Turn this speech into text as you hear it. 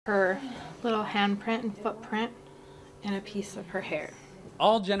Her little handprint and footprint and a piece of her hair.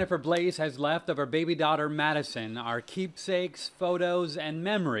 All Jennifer Blaze has left of her baby daughter Madison are keepsakes, photos, and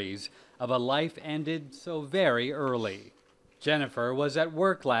memories of a life ended so very early. Jennifer was at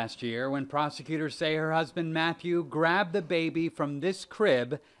work last year when prosecutors say her husband Matthew grabbed the baby from this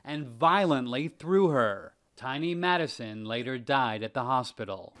crib and violently threw her. Tiny Madison later died at the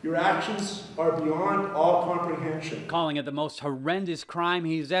hospital. Your actions are beyond all comprehension. Calling it the most horrendous crime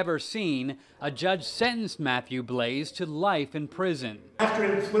he's ever seen, a judge sentenced Matthew Blaze to life in prison. After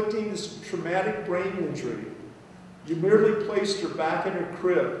inflicting this traumatic brain injury, you merely placed her back in her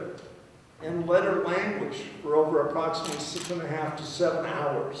crib and let her languish for over approximately 6.5 to 7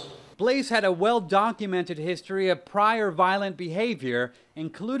 hours. Blaze had a well-documented history of prior violent behavior,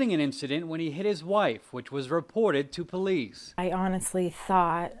 including an incident when he hit his wife, which was reported to police. I honestly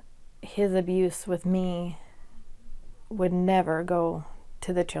thought his abuse with me would never go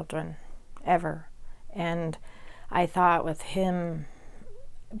to the children, ever. And I thought with him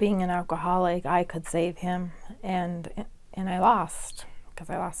being an alcoholic, I could save him, and I lost,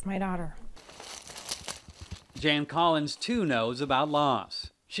 because I lost my daughter. Jan Collins, too, knows about loss.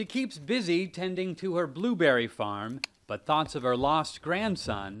 She keeps busy tending to her blueberry farm, but thoughts of her lost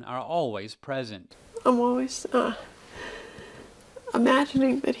grandson are always present. I'm always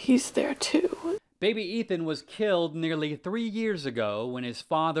imagining that he's there too. Baby Ethan was killed nearly 3 years ago when his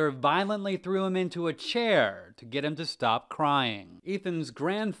father violently threw him into a chair to get him to stop crying. Ethan's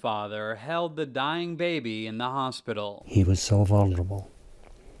grandfather held the dying baby in the hospital. He was so vulnerable,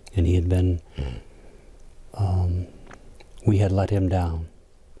 and he had been, we had let him down.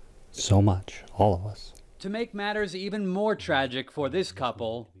 So much, all of us. To make matters even more tragic for this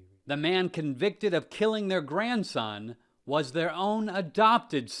couple, the man convicted of killing their grandson was their own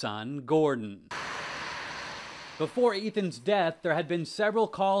adopted son, Gordon. Before Ethan's death, there had been several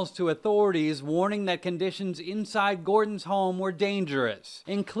calls to authorities warning that conditions inside Gordon's home were dangerous,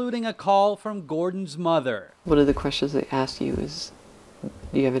 including a call from Gordon's mother. One of the questions they asked you is,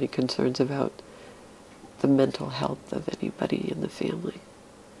 do you have any concerns about the mental health of anybody in the family?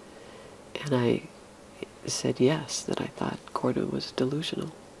 And I said yes, that I thought Gordon was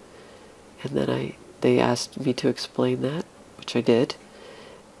delusional. And then they asked me to explain that, which I did.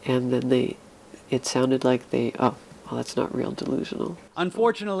 And then it sounded like oh, well, that's not real delusional.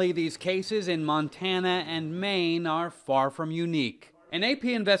 Unfortunately, these cases in Montana and Maine are far from unique. An AP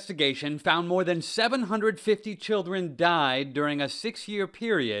investigation found more than 750 children died during a 6-year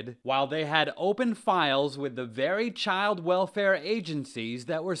period while they had open files with the very child welfare agencies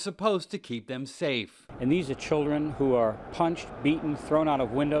that were supposed to keep them safe. And these are children who are punched, beaten, thrown out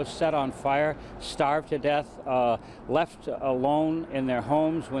of windows, set on fire, starved to death, left alone in their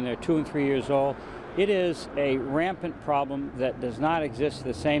homes when they're 2 and 3 years old. It is a rampant problem that does not exist to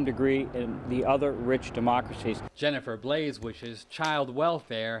the same degree in the other rich democracies. Jennifer Blaze wishes child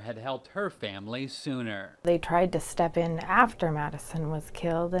welfare had helped her family sooner. They tried to step in after Madison was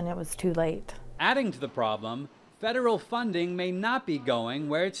killed, and it was too late. Adding to the problem, federal funding may not be going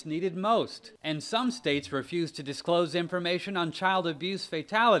where it's needed most, and some states refuse to disclose information on child abuse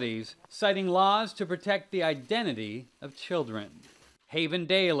fatalities, citing laws to protect the identity of children. Haven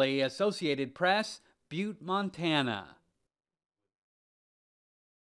Daley, Associated Press, Butte, Montana.